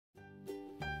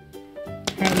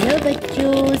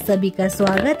बच्चों, सभी का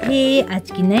स्वागत है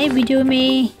आज की नए वीडियो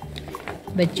में।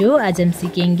 बच्चों, आज हम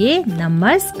सीखेंगे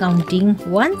नंबर्स काउंटिंग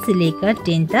 1 से लेकर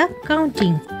 10 तक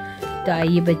काउंटिंग। तो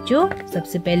आइए बच्चों,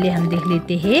 सबसे पहले हम देख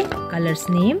लेते हैं colours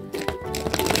name.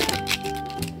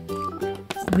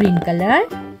 Green colour,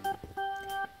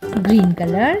 green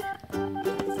colour,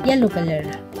 yellow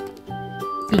colour,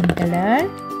 pink colour,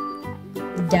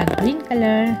 dark green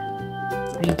colour,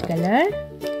 red colour,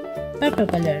 purple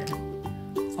colour,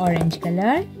 orange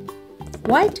color,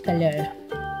 white color,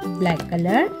 black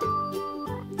color,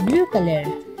 blue color,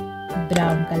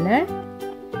 brown color,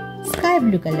 sky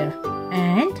blue color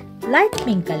and light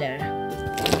pink color.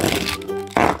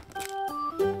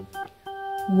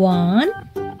 1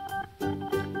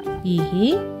 ये है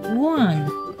 1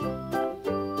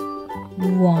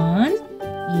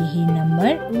 ये है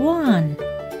number 1।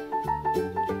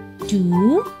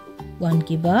 2 1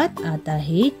 के बाद आता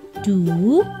है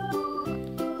 2,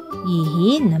 ये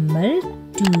है नंबर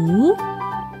 2।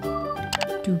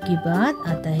 2 के बाद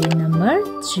आता है नंबर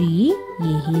 3,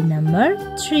 ये है नंबर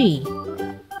 3।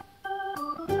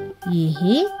 ये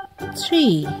है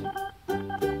 3।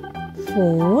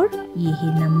 4 ये है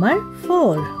नंबर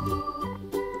 4।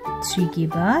 3 के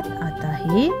बाद आता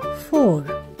है 4।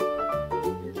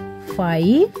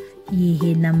 5 ये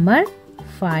है नंबर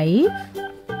 5।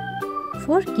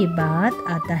 4 के बाद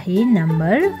आता है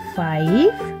नंबर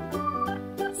 5।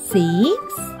 6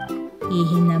 ये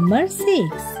है नंबर 6।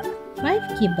 5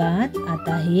 के बाद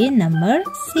आता है नंबर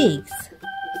 6।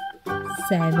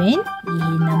 7 ये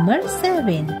है नंबर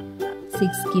 7।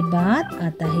 6 के बाद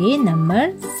आता है नंबर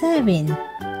 7।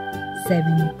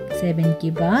 7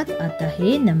 के बाद आता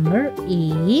है नंबर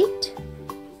 8।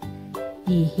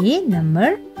 ये है नंबर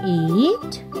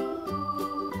 8।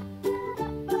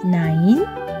 9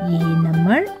 ये है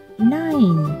नंबर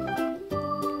 9।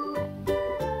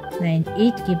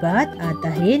 8 के बाद आता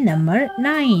है नंबर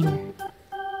 9।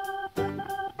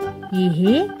 ये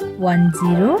है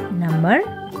 10 नंबर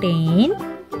 10।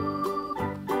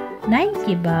 9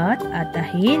 के बाद आता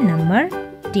है नंबर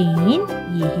 10।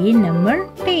 ये है नंबर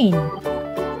 10।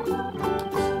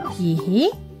 ये है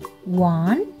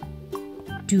 1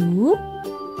 2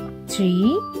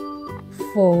 3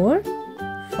 4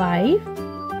 5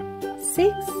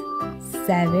 6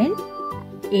 7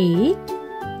 8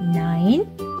 9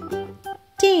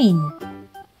 10।